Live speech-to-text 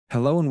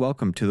Hello and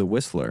welcome to The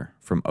Whistler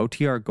from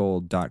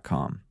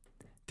OTRGold.com.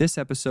 This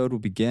episode will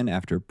begin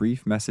after a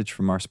brief message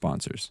from our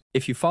sponsors.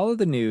 If you follow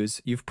the news,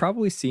 you've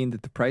probably seen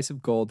that the price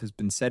of gold has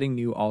been setting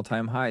new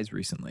all-time highs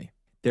recently.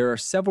 There are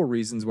several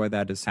reasons why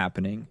that is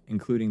happening,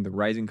 including the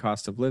rising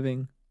cost of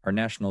living, our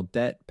national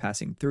debt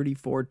passing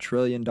 $34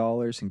 trillion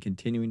and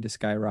continuing to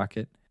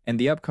skyrocket,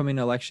 and the upcoming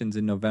elections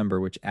in November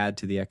which add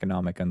to the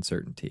economic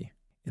uncertainty.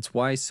 It's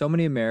why so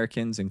many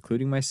Americans,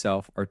 including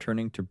myself, are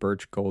turning to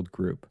Birch Gold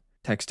Group.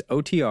 Text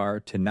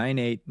OTR to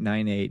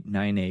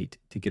 989898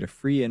 to get a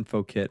free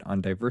info kit on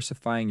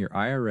diversifying your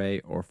IRA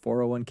or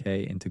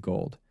 401k into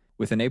gold.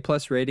 With an A+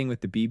 rating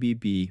with the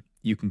BBB,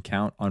 you can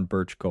count on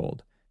Birch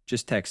Gold.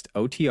 Just text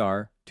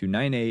OTR to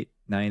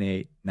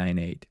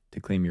 989898 to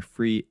claim your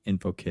free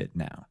info kit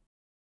now.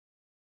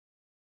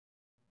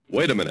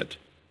 Wait a minute.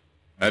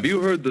 Have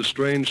you heard the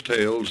strange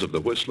tales of the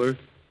Whistler?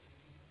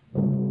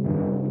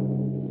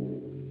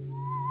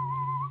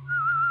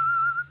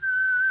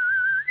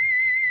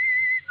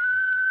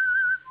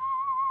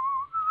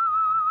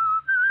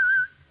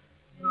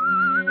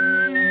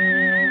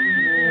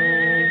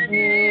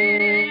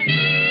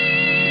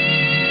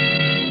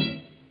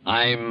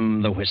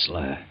 I'm the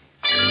Whistler.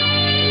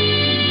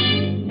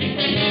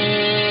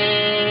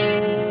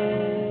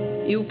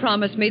 You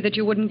promised me that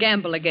you wouldn't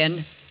gamble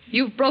again.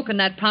 You've broken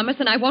that promise,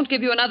 and I won't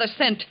give you another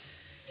cent.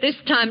 This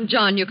time,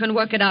 John, you can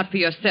work it out for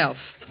yourself.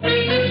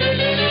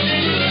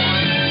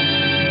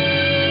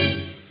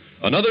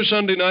 Another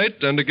Sunday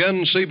night, and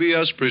again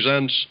CBS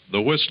presents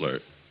The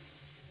Whistler.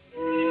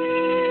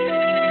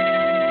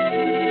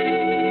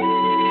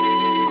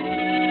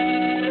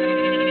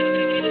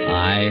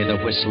 I, the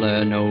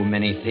Whistler, know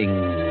many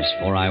things,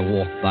 for I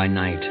walk by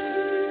night.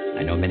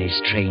 I know many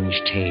strange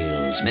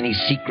tales, many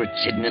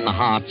secrets hidden in the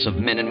hearts of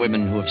men and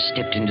women who have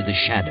stepped into the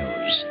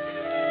shadows.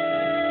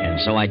 And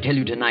so I tell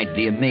you tonight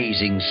the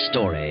amazing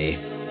story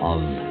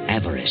of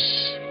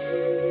Avarice.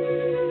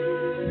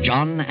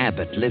 John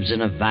Abbott lives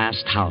in a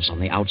vast house on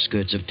the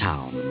outskirts of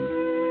town.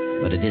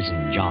 But it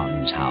isn't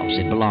John's house.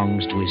 It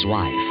belongs to his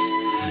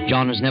wife.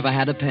 John has never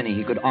had a penny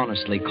he could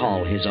honestly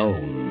call his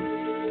own.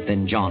 But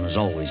then John has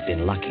always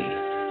been lucky.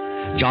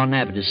 John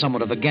Abbott is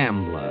somewhat of a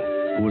gambler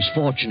who was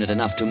fortunate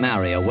enough to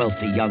marry a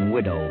wealthy young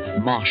widow,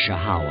 Marcia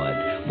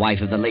Howard,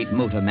 wife of the late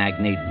motor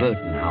magnate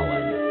Burton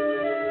Howard.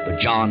 But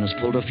John has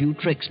pulled a few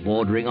tricks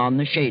bordering on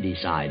the shady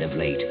side of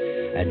late,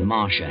 and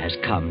Marcia has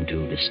come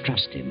to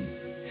distrust him.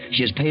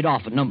 She has paid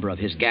off a number of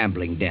his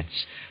gambling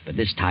debts, but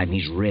this time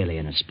he's really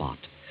in a spot.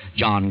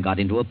 John got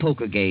into a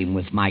poker game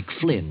with Mike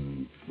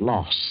Flynn,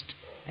 lost,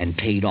 and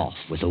paid off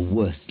with a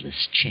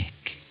worthless check.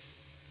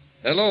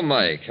 Hello,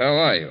 Mike. How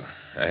are you?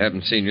 I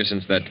haven't seen you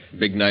since that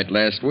big night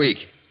last week.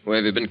 Where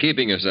have you been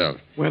keeping yourself?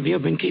 Where have you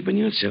been keeping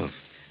yourself?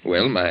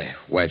 Well, my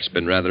wife's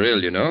been rather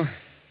ill, you know.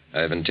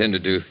 I've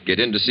intended to get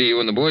in to see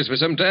you and the boys for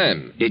some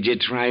time. Did you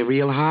try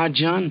real hard,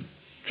 John?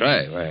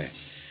 Try? Why?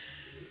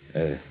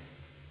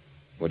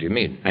 What do you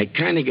mean? I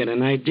kind of get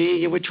an idea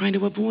you were trying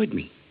to avoid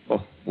me.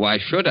 Oh, why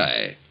should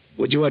I?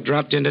 Would you have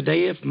dropped in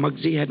today if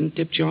Muggsy hadn't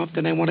tipped you off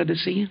that I wanted to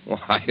see you?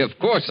 Why, of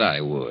course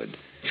I would.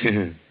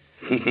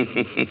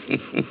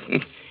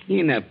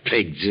 In a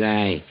pig's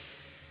eye.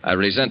 I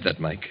resent that,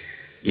 Mike.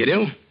 You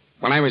do?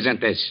 Well, I resent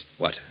this.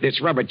 What?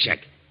 This rubber check.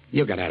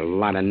 You got a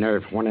lot of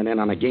nerve horning in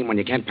on a game when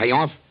you can't pay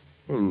off.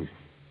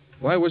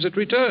 Why was it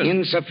returned?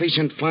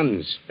 Insufficient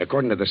funds,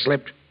 according to the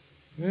slip.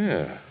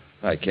 Yeah,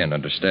 I can't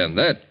understand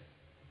that.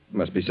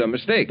 Must be some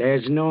mistake.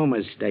 There's no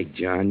mistake,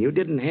 John. You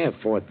didn't have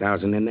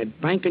 $4,000 in that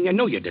bank, and you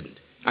know you didn't.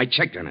 I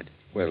checked on it.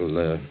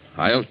 Well,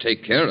 I'll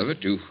take care of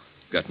it. You've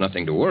got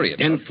nothing to worry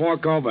about. Then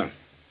fork over.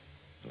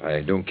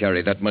 I don't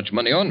carry that much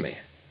money on me.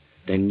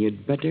 Then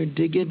you'd better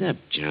dig it up,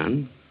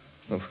 John.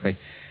 Oh,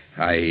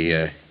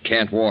 I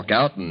can't walk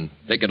out and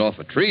pick it off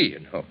a tree, you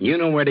know. You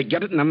know where to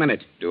get it in a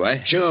minute. Do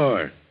I?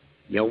 Sure.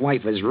 Your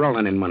wife is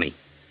rolling in money.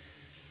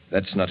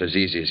 That's not as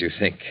easy as you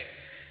think.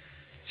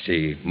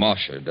 See,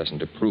 Marcia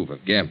doesn't approve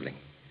of gambling.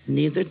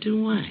 Neither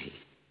do I.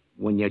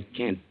 When you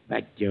can't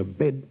back your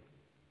bid.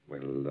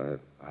 Well,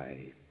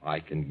 I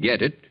can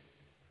get it.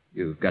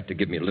 You've got to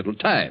give me a little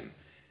time.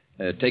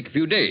 Take a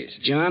few days.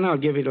 John, I'll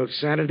give you till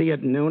Saturday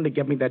at noon to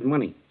get me that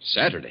money.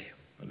 Saturday?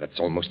 Well, that's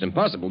almost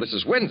impossible. This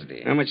is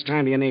Wednesday. How much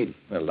time do you need?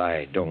 Well,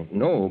 I don't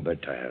know,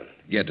 but I'll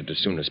get it as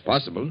soon as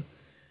possible.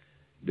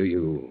 Do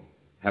you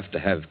have to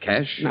have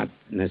cash? Not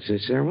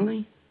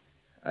necessarily.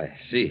 I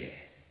see.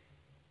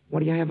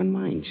 What do you have in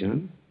mind,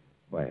 John?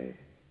 Why,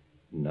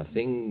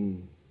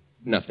 nothing.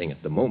 Nothing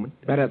at the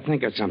moment. Better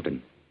think of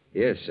something.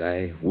 Yes,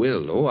 I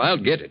will. Oh,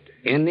 I'll get it.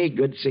 Any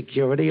good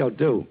security will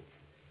do.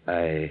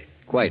 I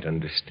quite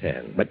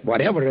understand. But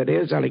whatever it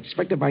is, I'll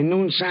expect it by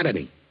noon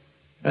Saturday.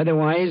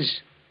 Otherwise,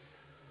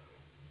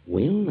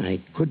 well,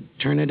 I could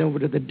turn it over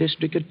to the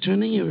district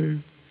attorney,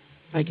 or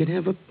I could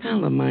have a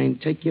pal of mine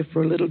take you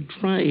for a little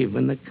drive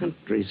in the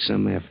country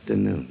some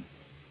afternoon.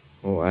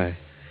 Oh,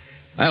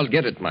 I'll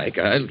get it, Mike.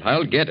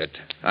 I'll get it.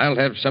 I'll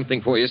have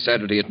something for you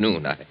Saturday at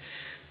noon.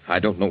 I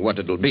don't know what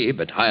it'll be,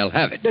 but I'll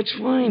have it. That's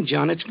fine,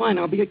 John. It's fine.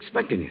 I'll be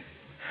expecting you.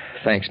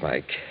 Thanks,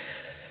 Mike.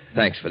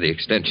 Thanks for the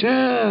extension.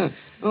 Sure.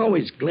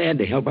 Always glad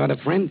to help out a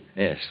friend.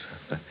 Yes.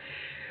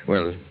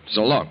 Well,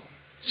 so long.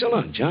 So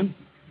long, John.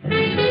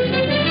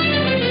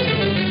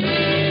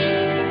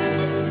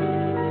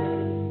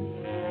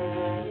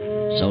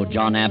 So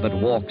John Abbott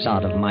walks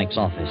out of Mike's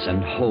office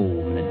and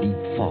home in a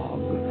deep fog,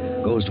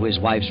 goes to his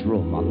wife's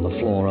room on the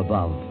floor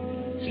above,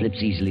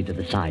 slips easily to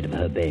the side of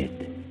her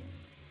bed.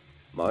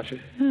 Marcia?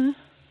 Huh?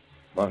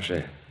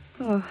 Marcia,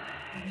 Oh,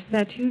 is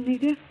that you,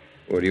 Nita?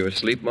 were you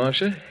asleep,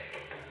 Marcia?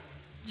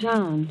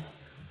 John,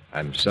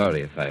 I'm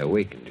sorry if I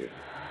awakened you.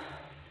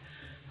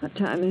 what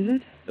time is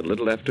it? A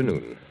little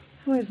afternoon.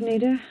 Where's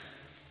Nita?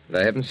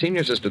 I haven't seen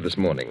your sister this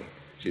morning.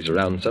 She's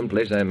around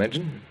someplace, I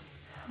imagine.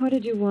 What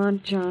did you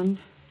want, John?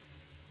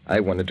 I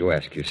wanted to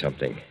ask you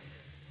something.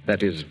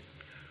 That is,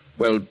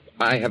 well,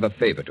 I have a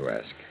favor to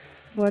ask.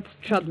 What's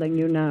troubling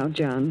you now,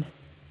 John?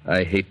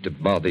 I hate to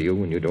bother you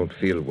when you don't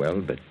feel well,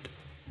 but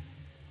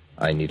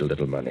I need a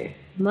little money.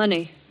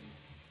 Money.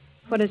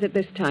 What is it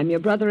this time? Your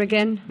brother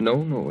again?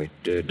 No,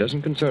 it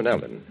doesn't concern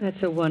Alan.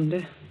 That's a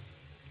wonder.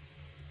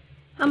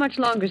 How much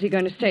longer is he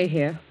going to stay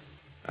here?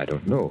 I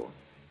don't know.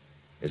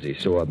 Is he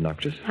so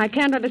obnoxious? I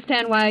can't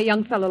understand why a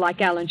young fellow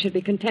like Alan should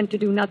be content to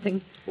do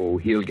nothing. Oh,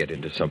 he'll get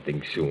into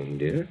something soon,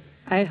 dear.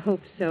 I hope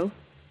so.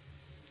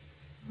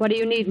 What do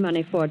you need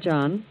money for,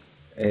 John?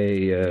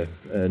 A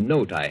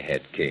note I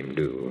had came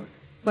due.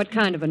 What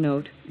kind of a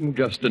note?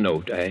 Just a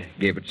note. I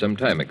gave it some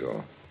time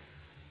ago.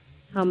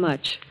 How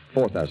much?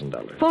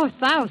 $4,000.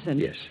 $4,000?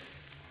 Yes.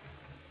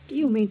 Do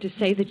you mean to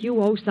say that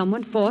you owe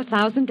someone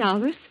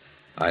 $4,000?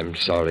 I'm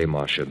sorry,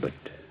 Marcia, but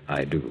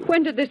I do.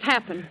 When did this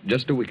happen?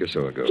 Just a week or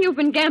so ago. You've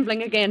been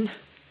gambling again.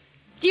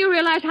 Do you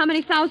realize how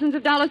many thousands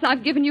of dollars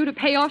I've given you to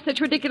pay off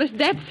such ridiculous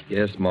debts?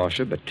 Yes,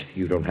 Marcia, but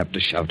you don't have to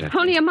shout at me.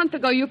 Only a month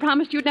ago you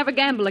promised you'd never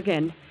gamble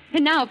again.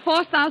 And now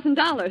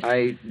 $4,000.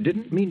 I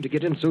didn't mean to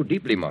get in so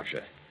deeply,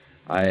 Marcia.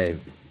 I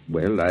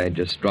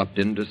just dropped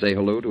in to say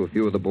hello to a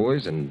few of the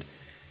boys, and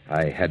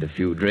I had a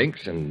few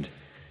drinks, and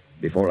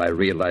before I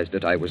realized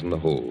it, I was in the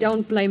hole.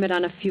 Don't blame it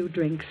on a few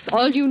drinks.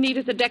 All you need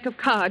is a deck of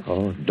cards.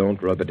 Oh,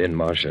 don't rub it in,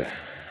 Marcia.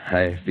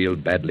 I feel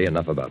badly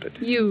enough about it.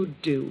 You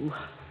do.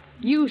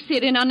 You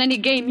sit in on any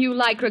game you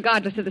like,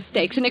 regardless of the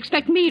stakes, and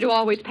expect me to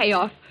always pay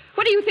off.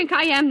 What do you think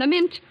I am, the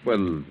mint?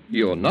 Well,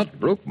 you're not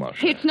broke,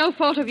 Marcia. It's no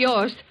fault of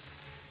yours.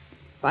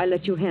 If I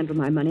let you handle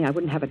my money, I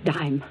wouldn't have a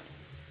dime.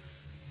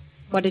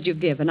 What did you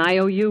give, an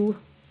IOU?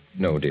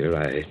 No, dear,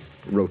 I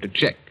wrote a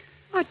check.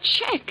 A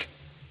check?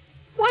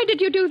 Why did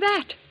you do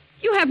that?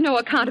 You have no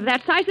account of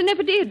that size and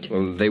never did.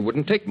 Well, they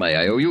wouldn't take my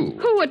IOU.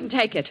 Who wouldn't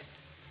take it?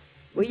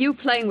 Were you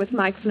playing with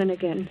Mike Flynn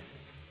again?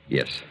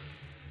 Yes.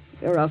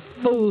 You're a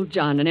fool,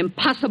 John, an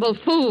impossible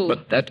fool.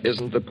 But that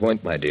isn't the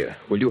point, my dear.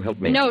 Will you help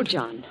me? No,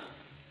 John.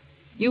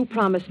 You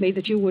promised me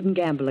that you wouldn't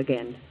gamble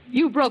again.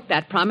 You broke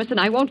that promise, and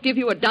I won't give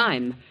you a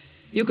dime.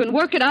 You can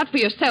work it out for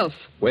yourself.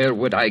 Where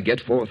would I get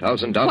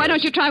 $4,000? Why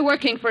don't you try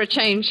working for a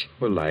change?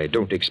 Well, I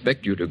don't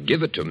expect you to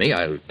give it to me.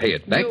 I'll pay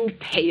it back. You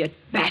pay it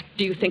back?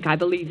 Do you think I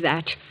believe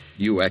that?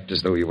 You act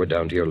as though you were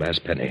down to your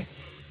last penny.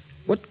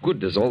 What good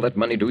does all that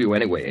money do you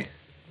anyway?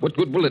 What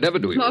good will it ever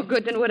do you? More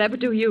good than would ever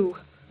do you.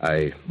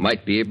 I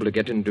might be able to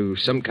get into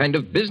some kind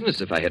of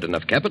business if I had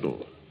enough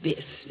capital.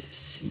 Business?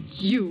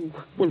 You?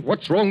 Well,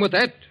 what's wrong with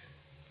that?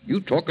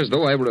 You talk as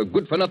though I were a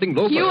good-for-nothing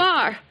loafer. You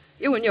are.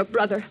 You and your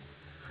brother.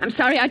 I'm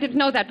sorry I didn't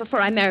know that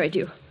before I married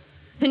you.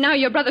 And now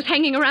your brother's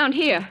hanging around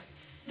here.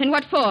 And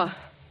what for?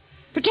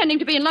 Pretending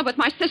to be in love with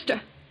my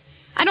sister.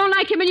 I don't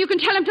like him, and you can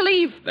tell him to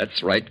leave.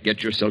 That's right.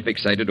 Get yourself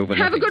excited over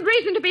Have nothing. a good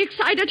reason to be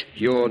excited.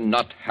 You're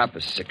not half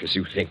as sick as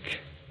you think.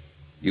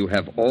 You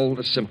have all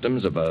the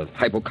symptoms of a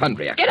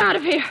hypochondriac. Get out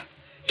of here.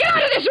 Get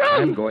out of this room.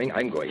 I'm going.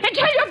 And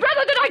tell your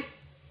brother that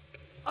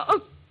I...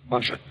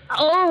 Marcia.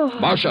 Oh.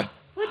 Marcia.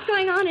 What's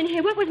going on in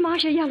here? What was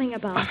Marcia yelling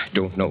about? I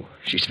don't know.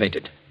 She's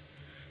fainted.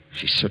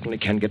 She certainly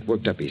can get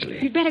worked up easily.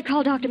 You'd better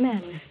call Dr.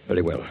 Manning.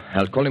 Very well.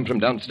 I'll call him from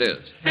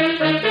downstairs.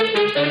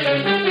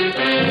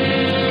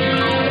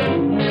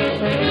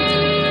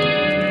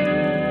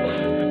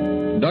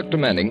 Dr.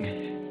 Manning.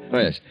 Oh,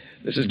 yes.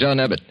 This is John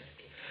Abbott.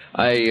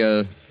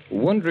 I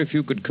wonder if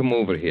you could come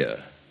over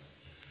here.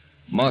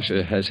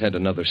 Marcia has had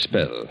another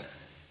spell.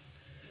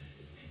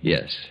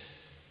 Yes.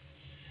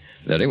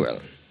 Very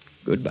well.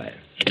 Goodbye.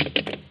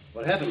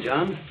 What happened,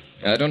 John?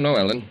 I don't know,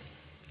 Ellen.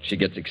 She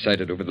gets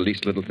excited over the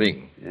least little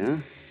thing. Yeah?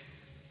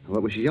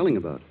 What was she yelling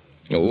about?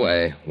 Oh,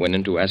 I went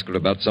in to ask her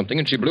about something,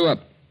 and she blew up.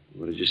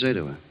 What did you say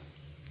to her?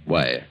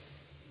 Why?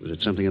 Was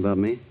it something about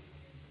me?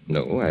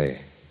 No,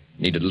 I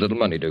needed a little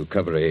money to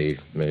cover a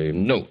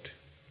note.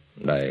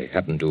 And I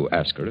happened to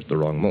ask her at the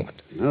wrong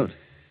moment. Note?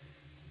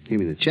 You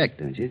mean the check,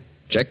 don't you?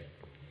 Check?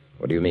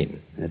 What do you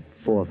mean? That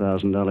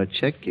 $4,000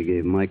 check you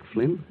gave Mike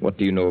Flynn? What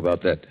do you know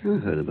about that? I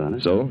heard about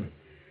it. So?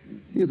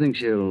 You think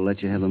she'll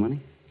let you have the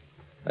money?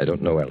 I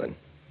don't know, Ellen.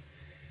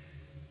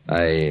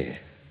 I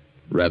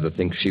rather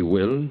think she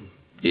will,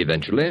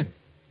 eventually.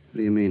 What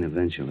do you mean,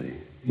 eventually?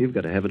 You've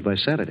got to have it by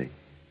Saturday.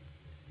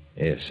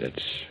 Yes,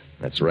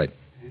 that's right.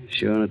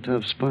 Sure in a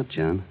tough spot,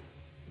 John.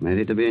 I'd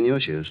hate to be in your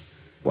shoes.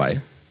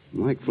 Why?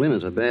 Mike Flynn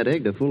is a bad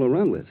egg to fool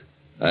around with.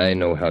 I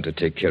know how to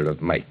take care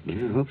of Mike.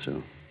 Yeah, I hope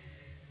so.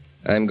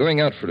 I'm going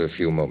out for a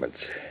few moments.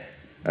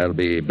 I'll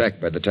be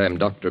back by the time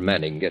Dr.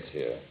 Manning gets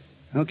here.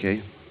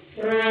 Okay.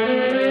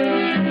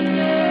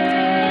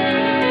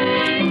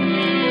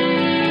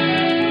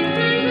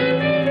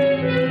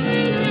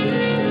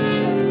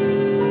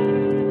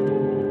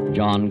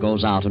 John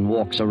goes out and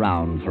walks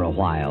around for a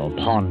while,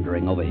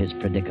 pondering over his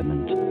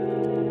predicament.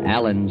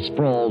 Alan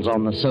sprawls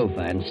on the sofa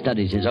and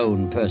studies his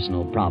own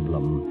personal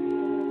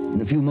problem.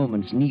 In a few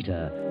moments,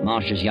 Nita,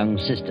 Marcia's young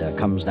sister,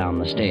 comes down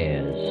the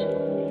stairs.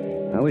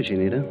 How is she,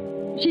 Nita?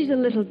 She's a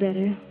little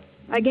better.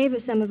 I gave her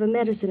some of her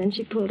medicine and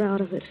she pulled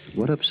out of it.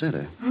 What upset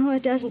her? Oh,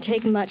 it doesn't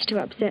take much to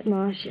upset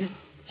Marcia.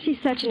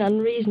 She's such an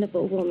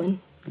unreasonable woman.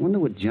 I wonder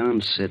what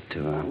John said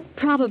to her.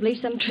 Probably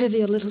some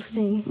trivial little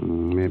thing.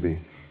 Maybe.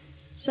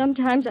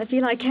 Sometimes I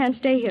feel I can't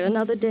stay here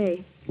another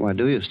day. Why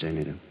do you stay,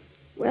 Nita?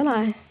 Well,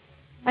 I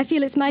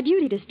feel it's my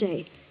duty to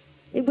stay.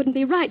 It wouldn't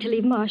be right to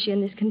leave Marcia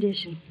in this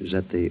condition. Is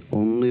that the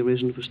only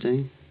reason for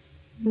staying?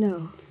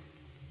 No,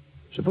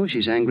 Suppose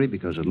she's angry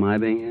because of my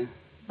being here?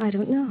 I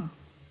don't know.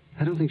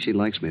 I don't think she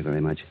likes me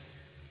very much.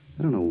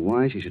 I don't know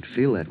why she should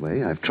feel that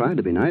way. I've tried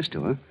to be nice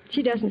to her.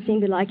 She doesn't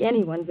seem to like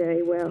anyone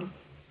very well.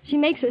 She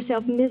makes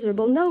herself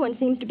miserable. No one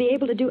seems to be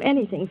able to do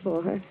anything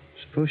for her.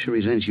 Suppose she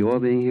resents your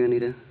being here,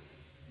 Nita?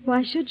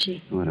 Why should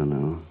she? Oh, I don't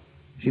know.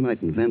 She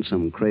might invent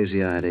some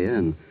crazy idea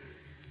and,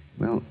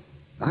 well,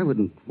 I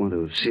wouldn't want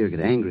to see her get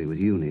angry with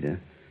you, Nita.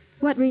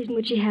 What reason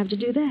would she have to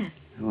do that?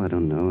 Oh, I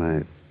don't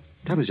know.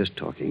 I was just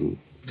talking,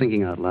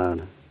 thinking out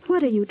loud.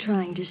 What are you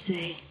trying to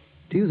say?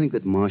 Do you think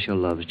that Marcia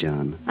loves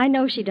John? I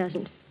know she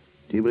doesn't.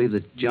 Do you believe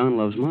that John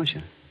loves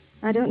Marcia?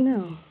 I don't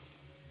know.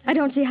 I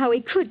don't see how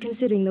he could,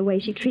 considering the way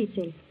she treats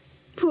him.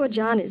 Poor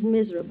John is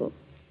miserable.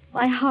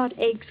 My heart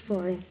aches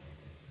for him.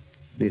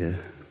 Nita,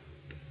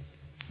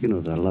 you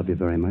know that I love you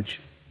very much,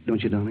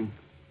 don't you, darling?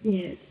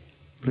 Yes.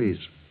 Please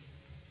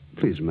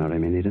marry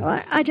me, Nita.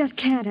 Oh, I just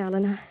can't,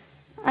 Alan.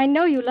 I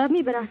know you love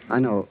me, but I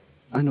know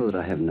that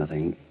I have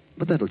nothing,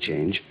 but that'll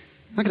change.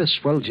 I got a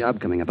swell job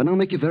coming up, and I'll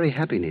make you very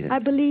happy, Nita. I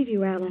believe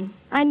you, Alan.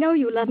 I know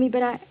you love me,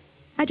 but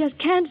I just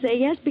can't say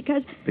yes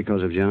because...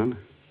 Because of John?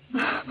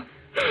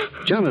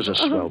 John is a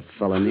swell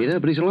fella, Nita,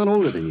 but he's a lot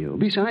older than you.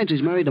 Besides,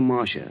 he's married to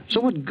Marcia. So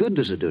what good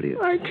does it do to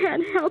you? I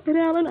can't help it,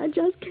 Alan. I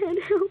just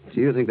can't help it.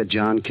 Do you think that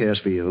John cares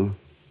for you?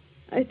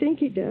 I think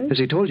he does. Has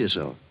he told you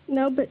so?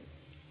 No,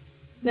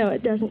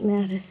 it doesn't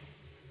matter.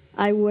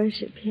 I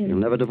worship him. He'll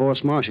never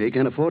divorce Marcia. He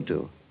can't afford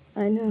to.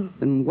 I know.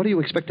 Then what do you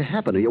expect to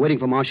happen? Are you waiting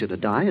for Marcia to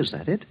die? Is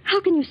that it? How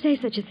can you say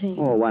such a thing?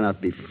 Oh, why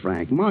not be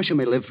frank? Marcia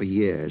may live for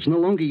years, and the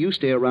longer you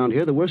stay around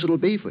here, the worse it'll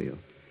be for you.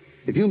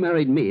 If you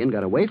married me and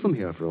got away from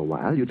here for a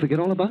while, you'd forget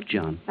all about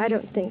John. I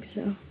don't think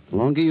so. The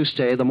longer you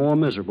stay, the more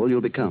miserable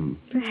you'll become.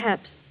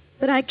 Perhaps.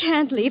 But I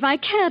can't leave. I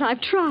can't.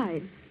 I've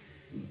tried.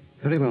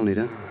 Very well,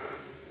 Nita.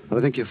 But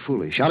I think you're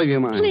foolish. Out of your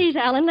mind. Please,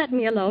 Alan, let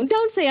me alone.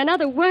 Don't say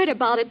another word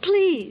about it,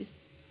 please.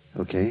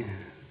 Okay.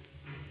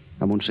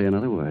 I won't say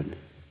another word.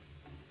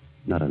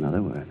 Not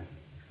another word.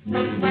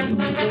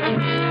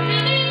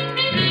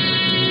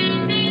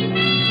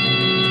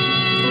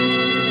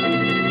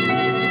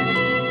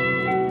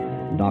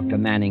 Dr.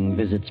 Manning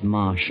visits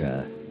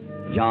Marcia.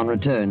 John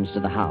returns to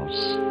the house.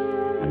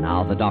 And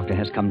now the doctor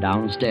has come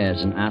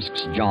downstairs and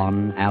asks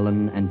John,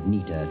 Alan, and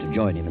Nita to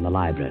join him in the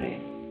library.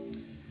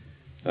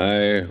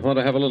 I want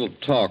to have a little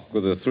talk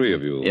with the three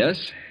of you.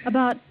 Yes?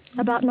 About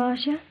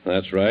Marcia?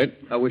 That's right.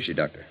 How is she,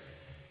 Doctor?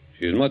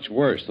 She's much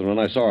worse than when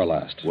I saw her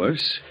last.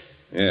 Worse?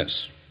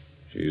 Yes.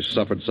 She's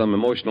suffered some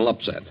emotional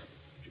upset.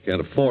 She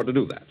can't afford to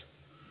do that.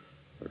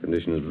 Her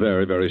condition is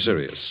very, very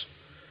serious.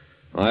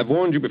 I've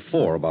warned you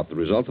before about the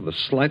result of the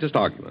slightest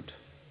argument.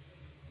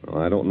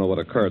 Well, I don't know what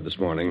occurred this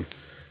morning,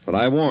 but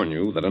I warn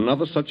you that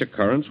another such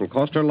occurrence will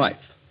cost her life.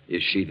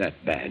 Is she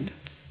that bad?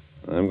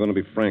 I'm going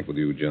to be frank with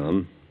you,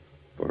 John.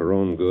 For her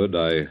own good,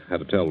 I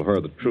had to tell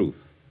her the truth.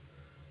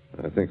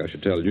 I think I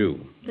should tell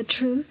you. The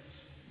truth?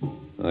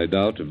 I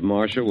doubt if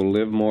Marcia will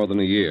live more than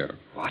a year.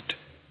 What?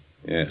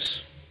 Yes.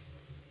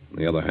 On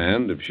the other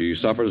hand, if she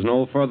suffers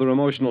no further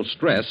emotional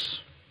stress,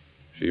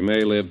 she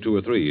may live 2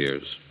 or 3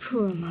 years.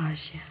 Poor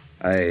Marcia.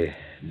 I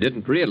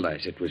didn't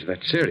realize it was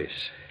that serious.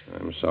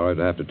 I'm sorry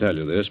to have to tell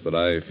you this, but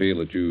I feel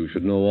that you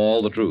should know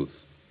all the truth.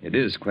 It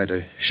is quite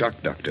a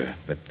shock, Doctor,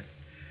 but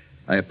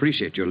I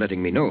appreciate your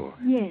letting me know.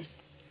 Yes,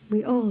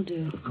 we all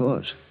do. Of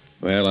course.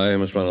 Well, I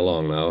must run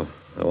along now.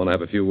 I want to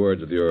have a few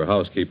words with your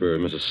housekeeper,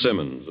 Mrs.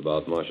 Simmons,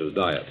 about Marcia's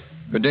diet.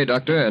 Good day,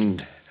 Doctor,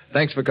 and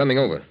thanks for coming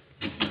over.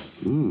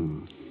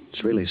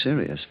 It's really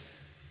serious.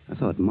 I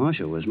thought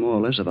Marcia was more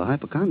or less of a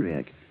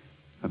hypochondriac.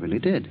 I really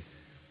did.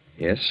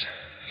 Yes,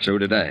 so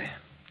did I.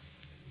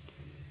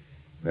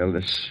 Well,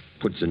 this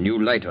puts a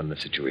new light on the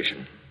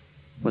situation.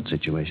 What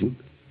situation?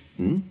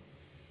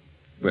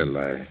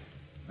 Well,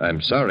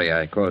 I'm sorry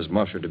I caused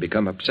Marcia to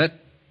become upset.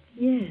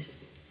 Yes.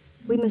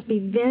 We must be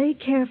very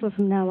careful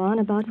from now on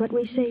about what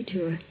we say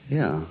to her.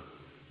 Yeah,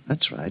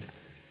 that's right.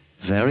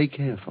 Very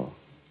careful.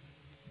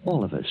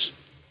 All of us.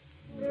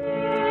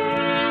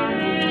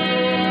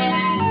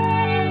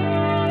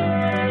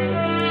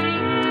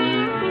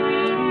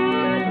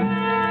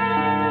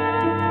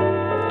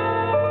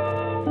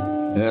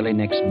 Early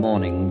next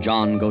morning,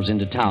 John goes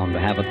into town to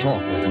have a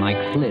talk with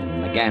Mike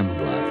Flynn, the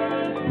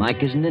gambler.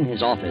 Mike isn't in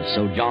his office,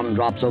 so John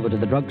drops over to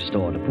the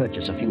drugstore to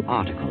purchase a few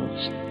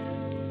articles.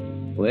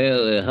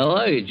 Well, how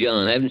are you,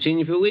 John? I haven't seen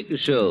you for a week or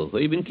so.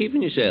 Where you been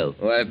keeping yourself?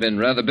 Oh, I've been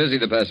rather busy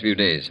the past few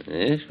days.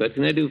 Yes, what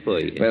can I do for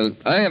you? Well,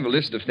 I have a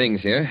list of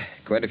things here.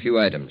 Quite a few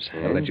items.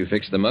 I'll let you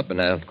fix them up,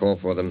 and I'll call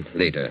for them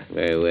later.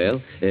 Very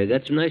well.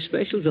 Got some nice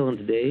specials on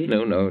today.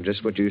 No,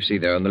 just what you see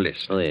there on the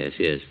list. Oh, yes,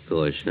 of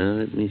course. Now,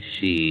 let me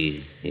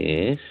see.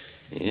 Yes,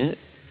 yeah.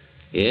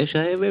 Yes,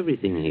 I have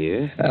everything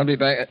here. I'll be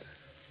back.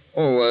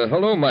 Oh,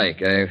 hello,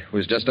 Mike. I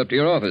was just up to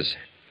your office.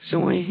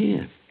 So I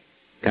hear.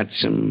 Got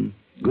some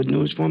good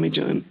news for me,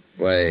 John?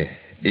 Why,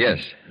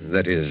 yes.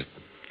 That is,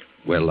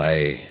 well,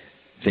 I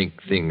think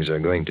things are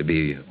going to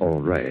be all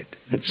right.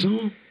 That's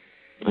all?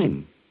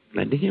 I'm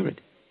glad to hear it.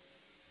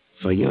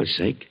 For your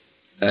sake.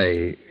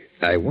 I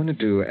wanted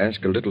to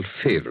ask a little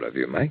favor of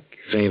you, Mike.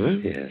 Favor?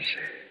 Yes.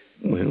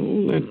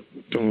 Well, that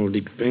all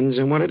depends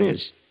on what it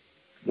is.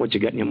 What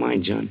you got in your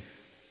mind, John?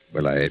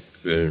 Well, I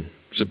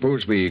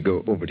suppose we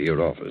go over to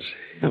your office.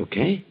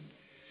 Okay.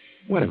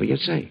 Whatever you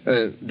say.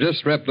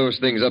 Just wrap those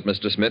things up,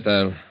 Mr. Smith.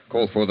 I'll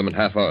call for them in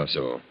half hour or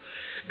so.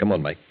 Come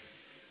on, Mike.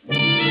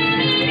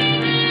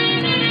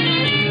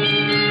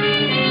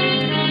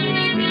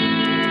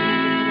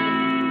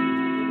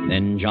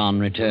 Then John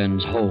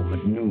returns home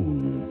at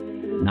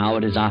noon. Now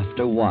it is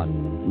after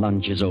 1.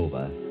 Lunch is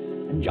over.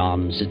 And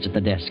John sits at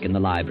the desk in the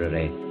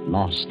library,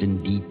 lost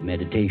in deep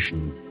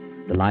meditation.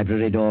 The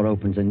library door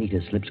opens and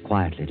Nita slips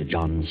quietly to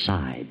John's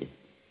side.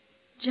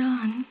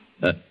 John.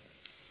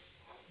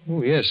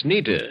 Oh, yes,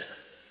 Nita.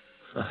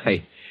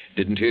 I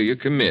didn't hear you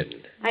come in.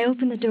 I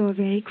opened the door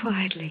very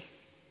quietly.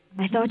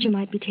 I thought you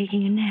might be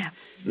taking a nap.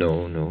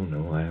 No.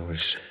 I was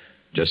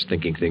just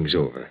thinking things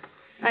over.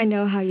 I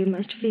know how you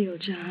must feel,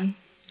 John.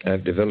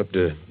 I've developed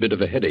a bit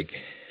of a headache.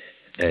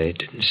 I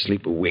didn't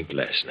sleep a wink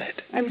last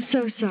night. I'm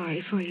so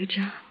sorry for you,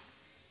 John.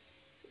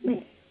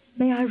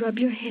 May I rub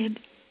your head?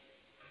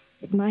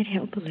 It might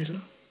help a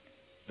little.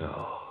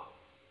 Oh,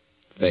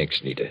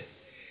 thanks, Nita.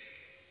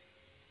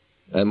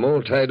 I'm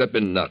all tied up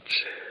in knots.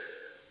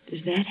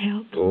 Does that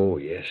help? Oh,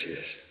 yes.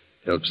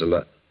 Helps a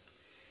lot.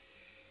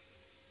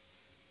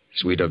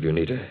 Sweet of you,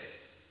 Nita.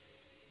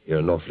 You're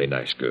an awfully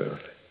nice girl.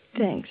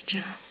 Thanks,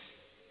 John.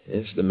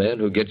 Yes, the man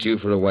who gets you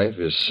for a wife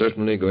is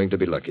certainly going to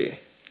be lucky.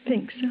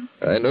 Think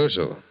so? I know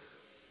so.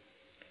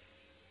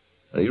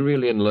 Are you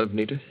really in love,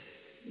 Nita?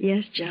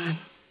 Yes, John.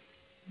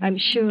 I'm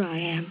sure I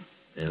am.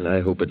 And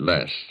I hope it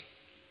lasts.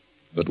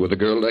 But with a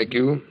girl like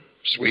you,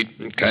 sweet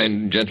and kind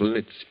and gentle,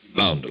 it's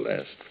bound to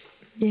last.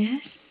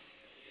 Yes?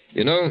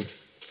 You know,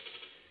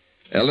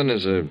 Alan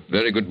is a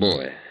very good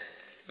boy,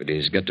 but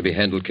he's got to be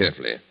handled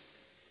carefully.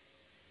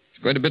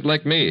 He's quite a bit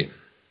like me.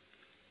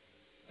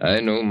 I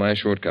know my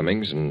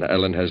shortcomings, and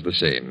Alan has the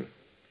same.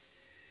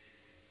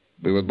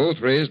 We were both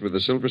raised with a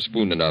silver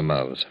spoon in our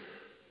mouths.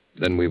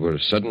 Then we were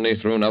suddenly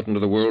thrown out into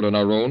the world on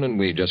our own, and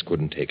we just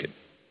couldn't take it.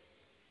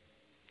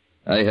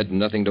 I had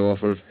nothing to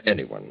offer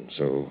anyone,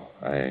 so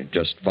I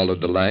just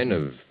followed the line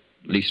of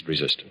least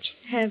resistance.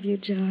 Have you,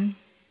 John?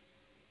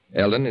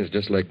 Alan is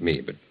just like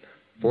me, but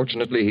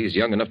fortunately he's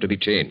young enough to be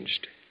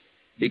changed.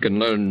 He can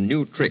learn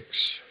new tricks.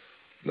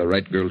 The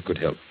right girl could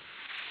help.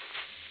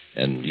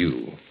 And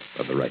you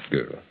are the right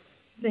girl.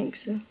 Think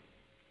so?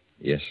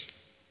 Yes.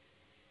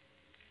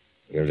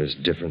 You're as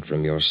different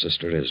from your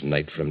sister as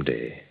night from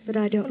day. But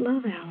I don't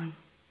love Alan.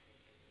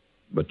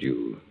 But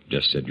you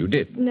just said you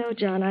did. No,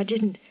 John, I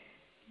didn't.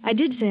 I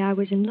did say I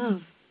was in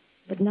love,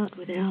 but not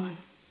with Alan.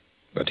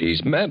 But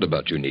he's mad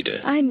about you,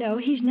 Nita. I know.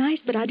 He's nice,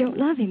 but I don't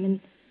love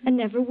him, and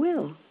never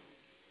will.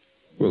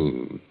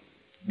 Well,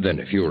 then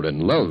if you're in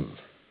love,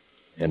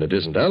 and it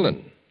isn't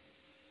Alan,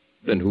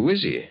 then who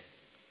is he?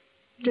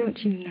 Don't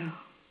you know?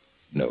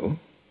 No.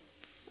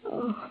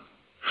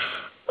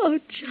 Oh,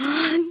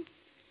 John.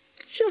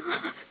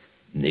 John.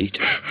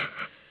 Nita.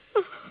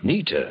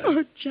 Nita.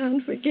 Oh,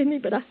 John, forgive me,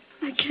 but I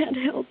can't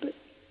help it.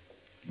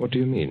 What do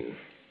you mean?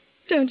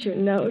 Don't you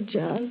know,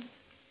 John?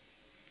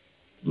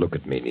 Look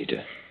at me,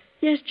 Nita.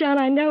 Yes, John,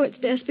 I know it's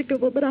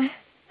despicable, but I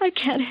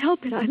can't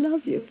help it. I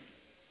love you.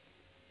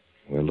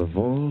 Well, of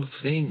all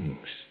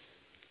things.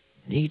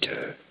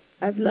 Nita.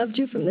 I've loved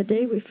you from the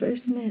day we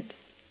first met.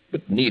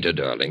 But, Nita,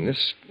 darling,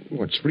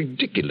 what's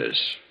ridiculous.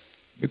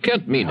 You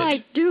can't mean it.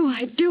 I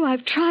do.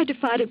 I've tried to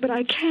fight it, but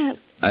I can't.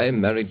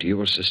 I'm married to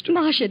your sister.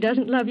 Marcia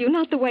doesn't love you,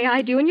 not the way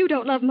I do, and you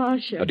don't love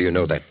Marcia. How do you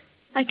know that?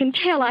 I can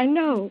tell, I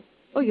know.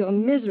 Oh, you're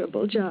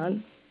miserable,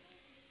 John.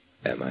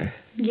 Am I?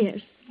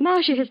 Yes.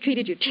 Marcia has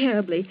treated you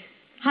terribly.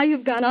 How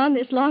you've gone on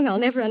this long, I'll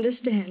never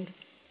understand.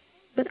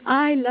 But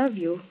I love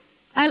you.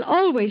 I'll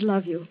always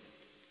love you.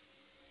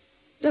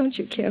 Don't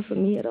you care for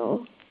me at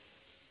all?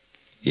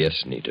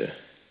 Yes, Nita.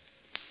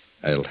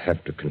 I'll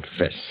have to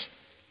confess.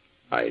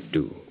 I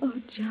do. Oh,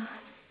 John.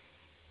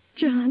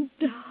 John,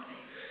 darling.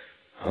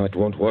 Oh, it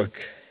won't work.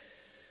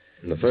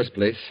 In the first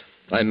place,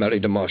 I'm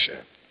married to Marcia.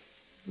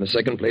 In the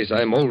second place,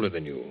 I'm older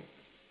than you.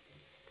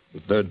 In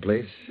the third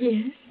place?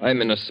 Yes?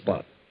 I'm in a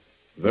spot.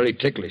 A very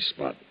ticklish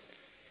spot.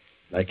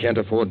 I can't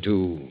afford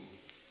to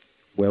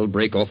Well,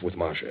 break off with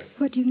Marcia.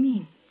 What do you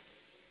mean?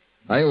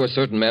 I owe a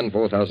certain man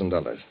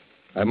 $4,000.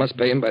 I must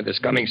pay him by this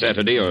coming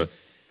Saturday, or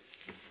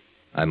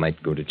I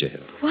might go to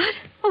jail. What?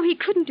 Oh, he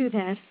couldn't do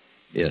that.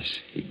 Yes,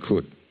 he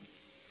could.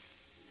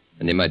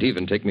 And he might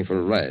even take me for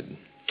a ride.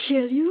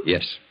 Kill you?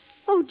 Yes.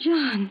 Oh,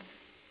 John.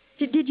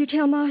 Did you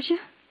tell Marcia?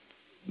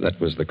 That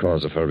was the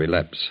cause of her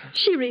relapse.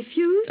 She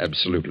refused?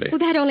 Absolutely. Well,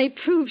 that only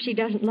proves she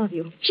doesn't love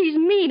you. She's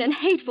mean and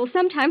hateful.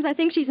 Sometimes I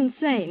think she's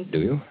insane. Do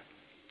you?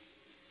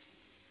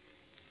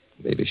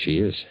 Maybe she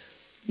is.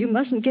 You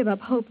mustn't give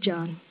up hope,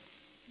 John.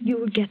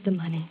 You'll get the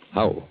money.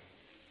 How?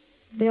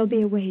 There'll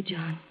be a way,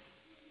 John.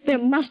 There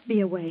must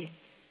be a way.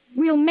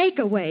 We'll make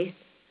a way.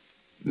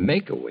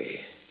 Make a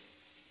way?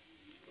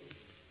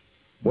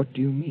 What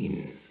do you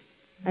mean?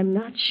 I'm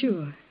not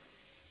sure,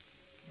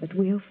 but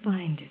we'll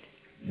find it.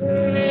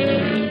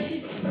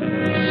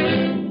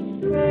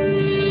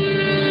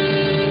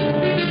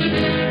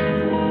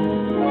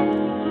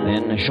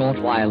 Then, a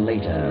short while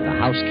later, the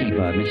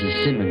housekeeper,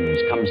 Mrs. Simmons,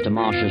 comes to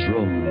Marcia's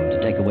room to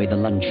take away the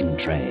luncheon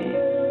tray.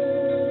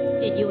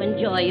 Did you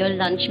enjoy your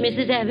lunch,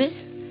 Mrs. Abbott?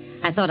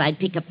 I thought I'd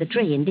pick up the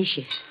tray and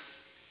dishes.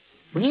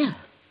 Well,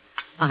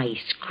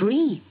 ice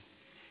cream.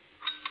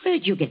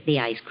 Where'd you get the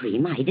ice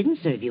cream? I didn't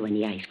serve you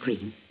any ice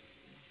cream.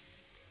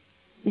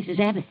 Mrs.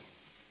 Abbott,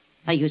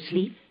 are you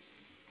asleep?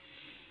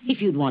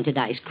 If you'd wanted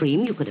ice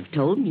cream, you could have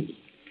told me.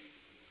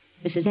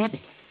 Mrs.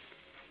 Abbott.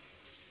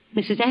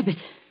 Mrs. Abbott.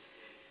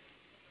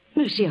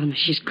 Mercy on us,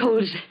 she's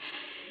cold as...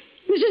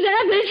 Mrs.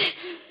 Abbott!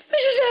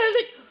 Mrs.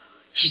 Abbott!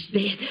 She's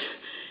dead.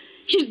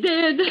 She's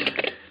dead.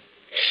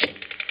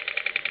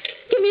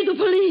 Give me the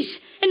police,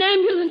 an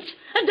ambulance,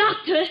 a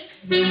doctor.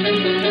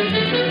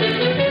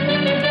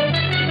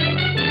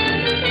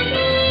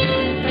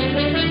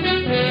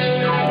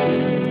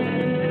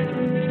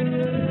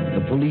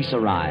 The police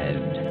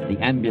arrived. The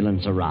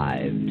ambulance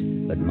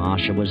arrived. But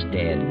Marcia was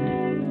dead.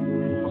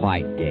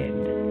 Quite dead.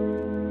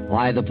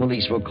 Why the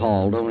police were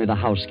called, only the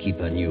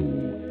housekeeper knew.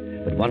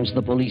 But once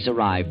the police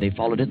arrived, they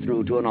followed it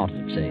through to an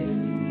autopsy.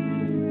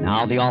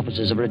 Now the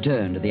officers have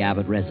returned to the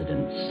Abbott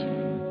residence.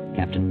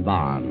 Captain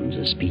Barnes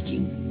is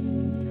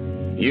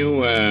speaking.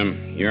 You're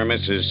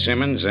Mrs.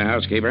 Simmons, the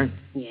housekeeper?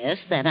 Yes,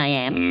 that I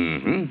am.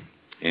 Mm-hmm.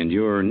 And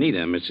you're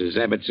Nita, Mrs.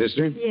 Abbott's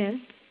sister? Yes.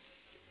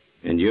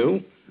 And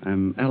you?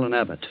 I'm Alan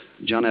Abbott,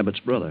 John Abbott's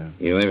brother.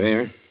 You live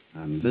here?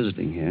 I'm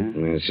visiting here.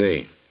 I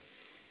see.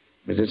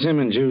 Mrs.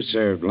 Simmons, you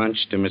served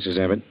lunch to Mrs.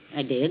 Abbott?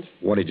 I did.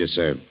 What did you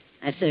serve?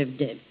 I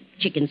served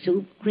chicken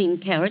soup,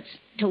 creamed carrots,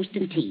 toast,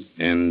 and tea.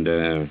 And,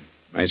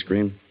 ice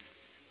cream?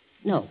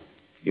 No,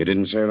 You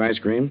didn't serve ice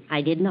cream?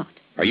 I did not.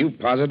 Are you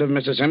positive,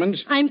 Mrs.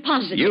 Simmons? I'm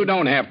positive. You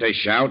don't have to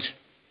shout.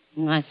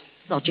 I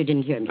thought you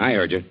didn't hear me. I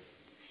heard you.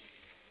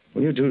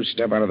 Will you two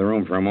step out of the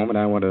room for a moment?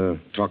 I want to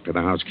talk to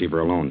the housekeeper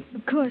alone.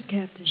 Of course,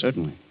 Captain.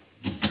 Certainly.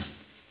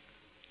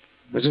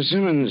 Mrs.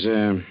 Simmons,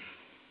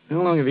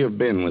 how long have you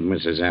been with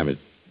Mrs. Abbott?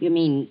 You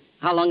mean,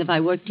 how long have I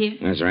worked here?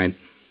 That's right.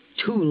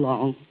 Too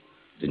long.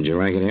 Didn't you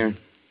like it here?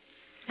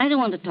 I don't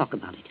want to talk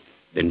about it.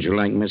 Didn't you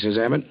like Mrs.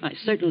 Abbott? I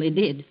certainly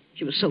did.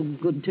 She was so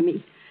good to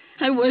me.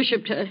 I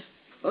worshipped her.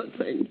 Poor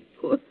thing.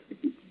 Poor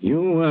thing.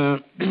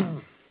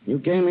 You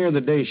came here the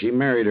day she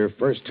married her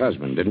first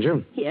husband, didn't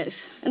you? Yes,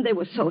 and they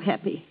were so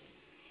happy.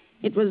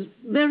 It was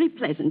very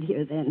pleasant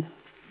here then.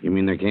 You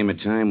mean there came a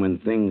time when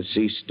things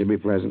ceased to be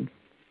pleasant?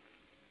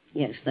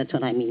 Yes, that's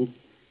what I mean.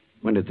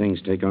 When did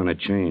things take on a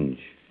change?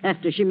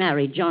 After she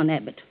married John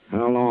Abbott.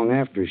 How long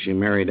after she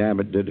married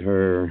Abbott did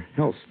her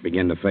health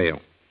begin to fail?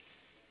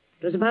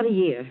 It was about a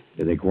year.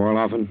 Did they quarrel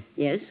often?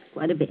 Yes,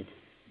 quite a bit.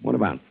 What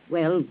about?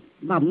 Well,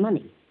 about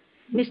money.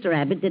 Mr.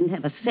 Abbott didn't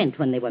have a cent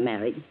when they were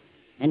married.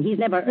 And he's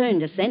never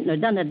earned a cent nor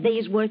done a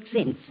day's work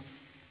since.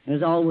 He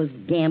was always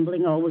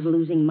gambling, always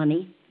losing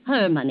money.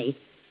 Her money.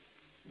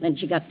 Then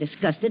she got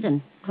disgusted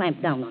and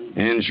clamped down on him.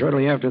 And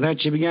shortly after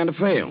that, she began to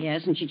fail.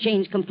 Yes, and she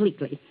changed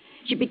completely.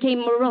 She became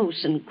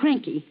morose and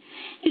cranky.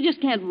 You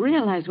just can't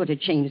realize what a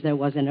change there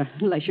was in her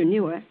unless you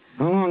knew her.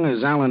 How long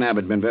has Alan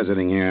Abbott been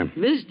visiting here?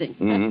 Visiting?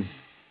 Mm-hmm.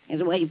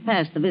 He's way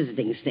past the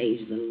visiting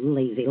stage, the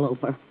lazy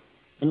loafer.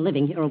 Been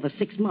living here over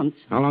 6 months.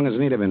 How long has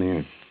Nita been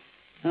here?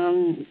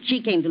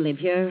 She came to live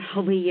here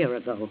over a year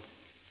ago.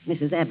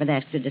 Mrs. Abbott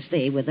asked her to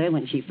stay with her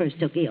when she first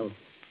took ill.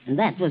 And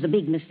that was a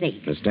big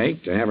mistake.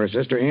 Mistake? To have her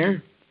sister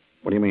here?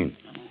 What do you mean?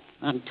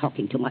 I'm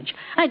talking too much.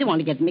 I don't want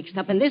to get mixed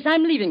up in this.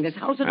 I'm leaving this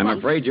house at I'm once.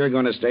 afraid you're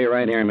going to stay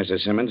right here,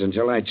 Mrs. Simmons,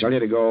 until I tell you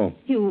to go.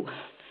 You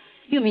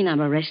mean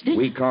I'm arrested?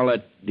 We call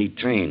it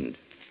detained,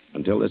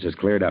 until this is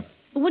cleared up.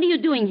 What are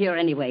you doing here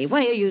anyway?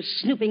 Why are you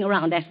snooping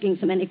around asking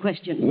so many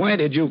questions? Why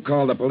did you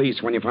call the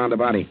police when you found the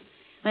body?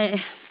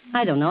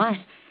 I don't know. I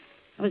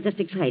was just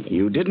excited.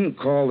 You didn't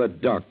call the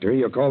doctor.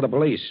 You called the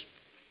police.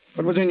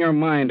 What was in your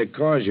mind to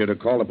cause you to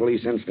call the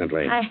police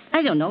instantly?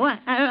 I don't know.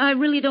 I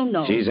really don't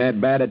know. She's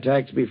had bad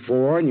attacks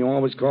before, and you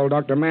always call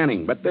Dr.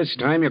 Manning. But this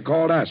time you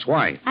called us.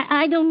 Why?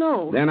 I don't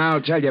know. Then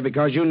I'll tell you,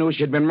 because you knew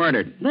she'd been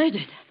murdered.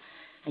 Murdered?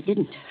 I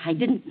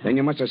didn't. Then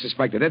you must have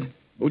suspected it.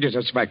 Who'd you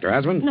suspect, her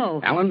husband?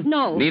 No. Alan?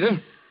 No.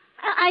 Nita?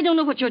 I don't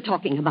know what you're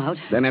talking about.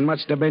 Then it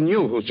must have been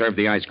you who served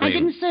the ice cream. I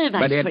didn't serve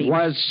ice cream. But it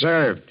was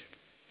served.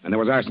 And there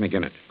was arsenic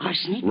in it.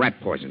 Arsenic? Rat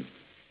poison.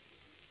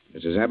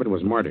 Mrs. Abbott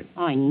was murdered.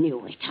 I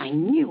knew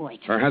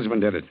it. Her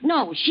husband did it.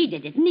 No, she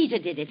did it. Nita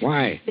did it.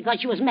 Why? Because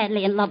she was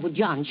madly in love with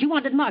John. She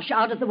wanted Marcia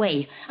out of the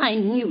way. I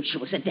knew she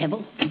was a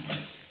devil.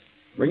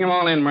 Bring them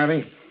all in,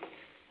 Murphy.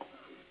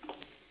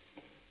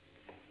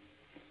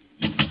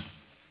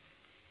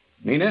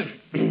 Nina,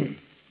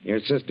 your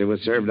sister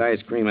was served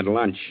ice cream at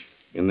lunch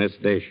in this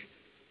dish.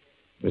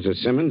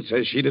 Mrs. Simmons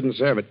says she didn't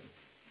serve it.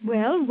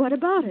 Well, what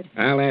about it?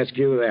 I'll ask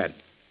you that.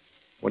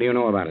 What do you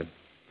know about it?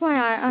 Why,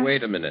 I...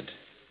 Wait a minute.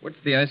 What's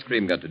the ice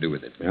cream got to do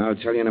with it? I'll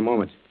tell you in a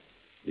moment.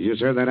 Did you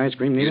serve that ice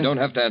cream, Nita? You don't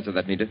have to answer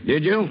that, Nita.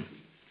 Did you?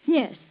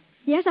 Yes.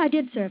 Yes, I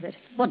did serve it.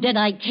 What did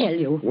I tell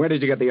you? Where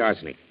did you get the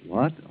arsenic?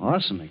 What?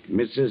 Arsenic?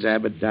 Mrs.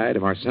 Abbott died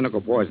of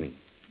arsenical poisoning.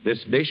 This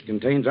dish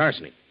contains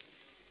arsenic.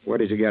 Where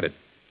did you get it?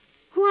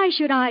 Why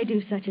should I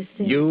do such a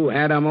thing? You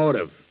had a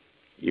motive.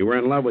 You were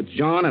in love with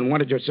John and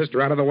wanted your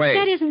sister out of the way.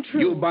 That isn't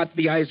true. You bought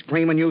the ice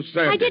cream and you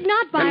served it. I did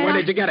not buy it. Then where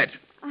did you get it?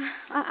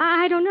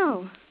 I don't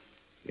know.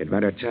 You'd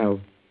better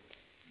tell.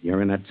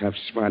 You're in a tough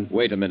spot.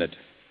 Wait a minute.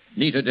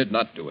 Nita did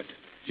not do it.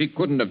 She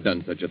couldn't have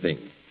done such a thing.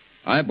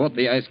 I bought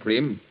the ice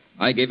cream.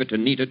 I gave it to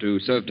Nita to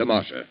serve to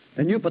Marcia.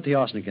 And you put the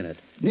arsenic in it.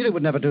 Nita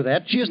would never do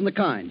that. She isn't the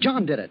kind.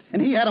 John did it.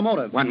 And he had a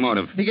motive. What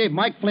motive? He gave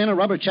Mike Flynn a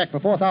rubber check for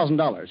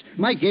 $4,000.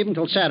 Mike gave him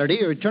till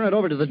Saturday or he'd turn it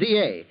over to the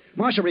DA.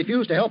 Marcia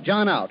refused to help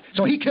John out,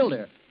 so he killed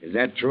her. Is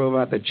that true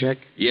about the check?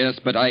 Yes,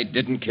 but I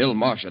didn't kill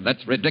Marcia.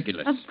 That's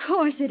ridiculous. Of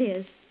course it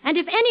is. And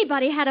if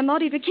anybody had a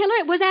motive to kill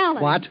her, it was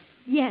Alan. What?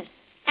 Yes.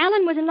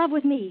 Alan was in love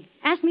with me,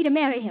 asked me to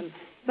marry him.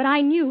 But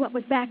I knew what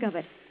was back of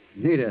it.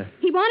 Nita.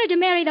 He wanted to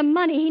marry the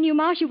money he knew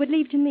Marcia would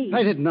leave to me.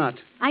 I did not.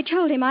 I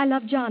told him I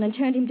loved John and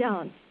turned him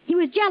down. He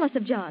was jealous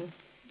of John.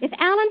 If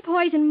Alan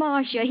poisoned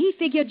Marcia, he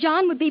figured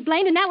John would be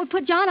blamed and that would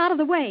put John out of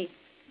the way.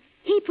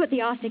 He put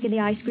the arsenic in the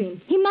ice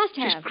cream. He must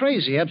have. She's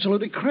crazy,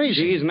 absolutely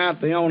crazy. She's not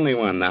the only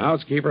one. The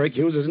housekeeper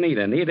accuses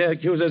Nita. Nita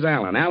accuses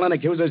Alan. Alan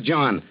accuses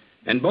John.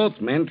 And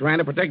both men trying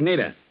to protect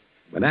Nita.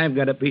 But I've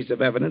got a piece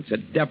of evidence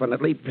that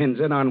definitely pins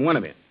it on one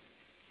of you.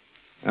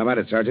 How about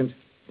it, Sergeant?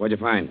 What'd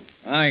you find?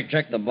 I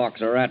checked the box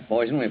of rat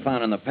poison we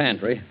found in the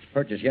pantry. It was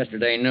purchased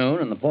yesterday noon,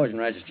 and the poison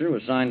register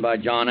was signed by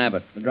John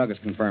Abbott. The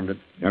druggist confirmed it.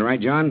 You all right,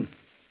 John?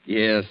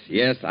 Yes,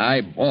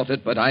 I bought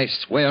it, but I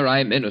swear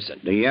I'm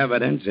innocent. The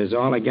evidence is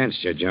all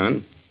against you,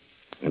 John.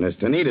 And as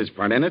to Nita's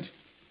part in it,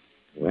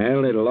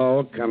 well, it'll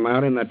all come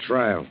out in the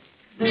trial.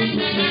 But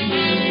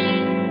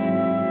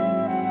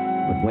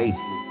wait,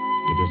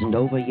 it isn't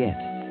over yet.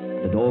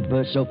 The door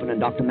bursts open and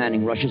Dr.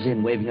 Manning rushes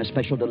in, waving a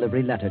special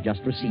delivery letter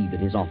just received at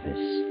his office.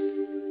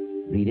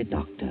 Read it,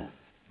 Doctor.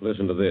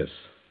 Listen to this.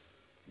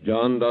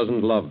 John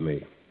doesn't love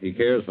me. He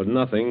cares for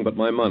nothing but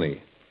my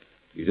money.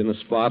 He's in a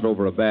spot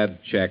over a bad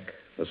check,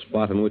 a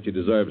spot in which he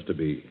deserves to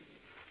be.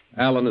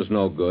 Alan is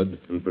no good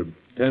and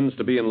pretends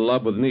to be in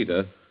love with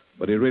Nita,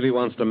 but he really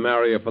wants to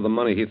marry her for the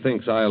money he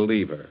thinks I'll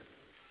leave her.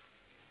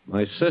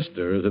 My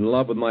sister is in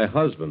love with my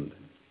husband,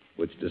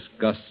 which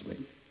disgusts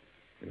me.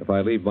 And if I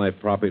leave my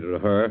property to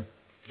her,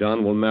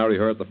 John will marry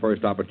her at the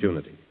first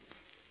opportunity.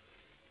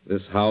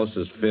 This house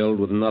is filled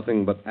with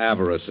nothing but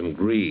avarice and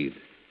greed.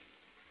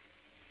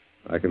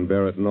 I can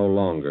bear it no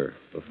longer.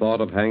 The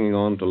thought of hanging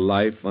on to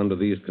life under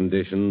these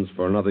conditions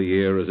for another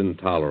year is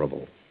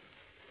intolerable.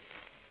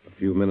 A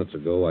few minutes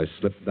ago, I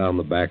slipped down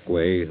the back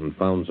way and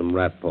found some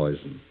rat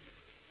poison.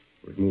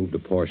 Removed a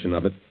portion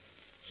of it,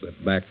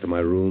 slipped back to my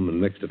room, and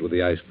mixed it with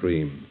the ice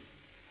cream.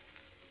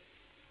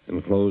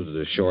 Enclosed is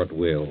a short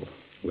will,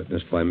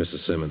 witnessed by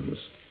Mrs. Simmons.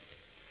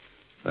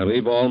 I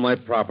leave all my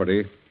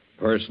property,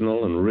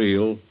 personal and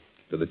real,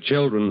 to the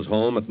children's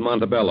home at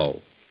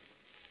Montebello.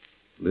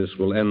 This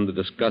will end the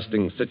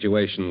disgusting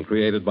situation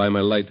created by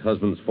my late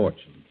husband's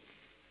fortune.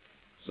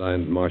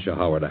 Signed, Marcia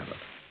Howard Abbott.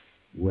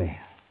 Well,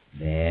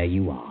 there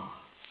you are.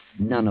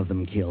 None of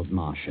them killed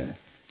Marcia,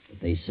 but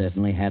they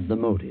certainly had the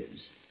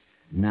motives.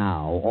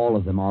 Now, all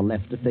of them are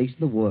left to face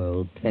the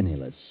world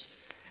penniless.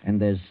 And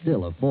there's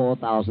still a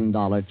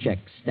 $4,000 check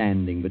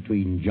standing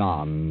between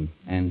John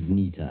and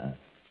Nita.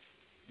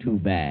 Too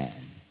bad.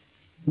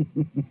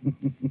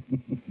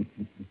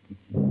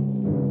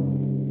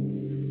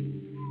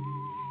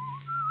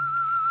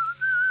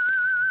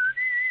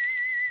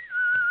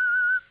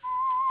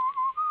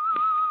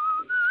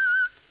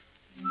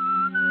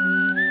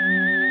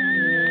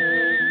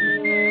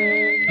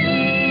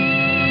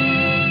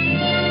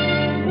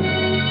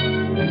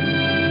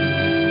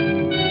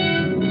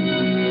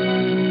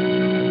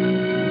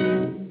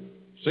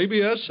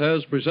 CBS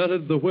has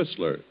presented The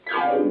Whistler.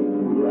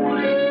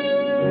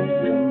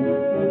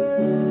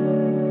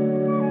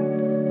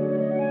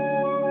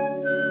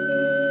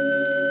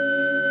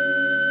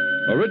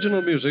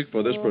 Original music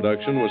for this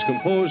production was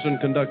composed and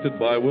conducted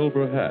by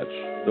Wilbur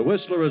Hatch. The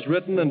Whistler is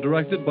written and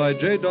directed by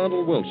J.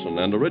 Donald Wilson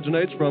and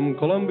originates from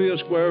Columbia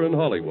Square in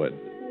Hollywood.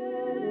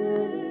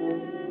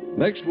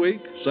 Next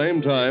week,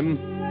 same time,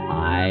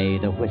 I,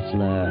 the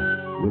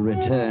Whistler, will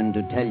return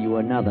to tell you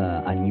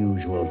another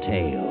unusual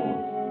tale.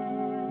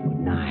 Good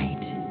night.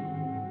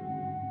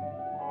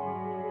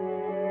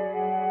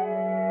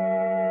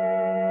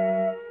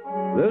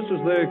 This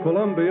is the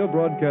Columbia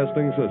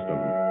Broadcasting System.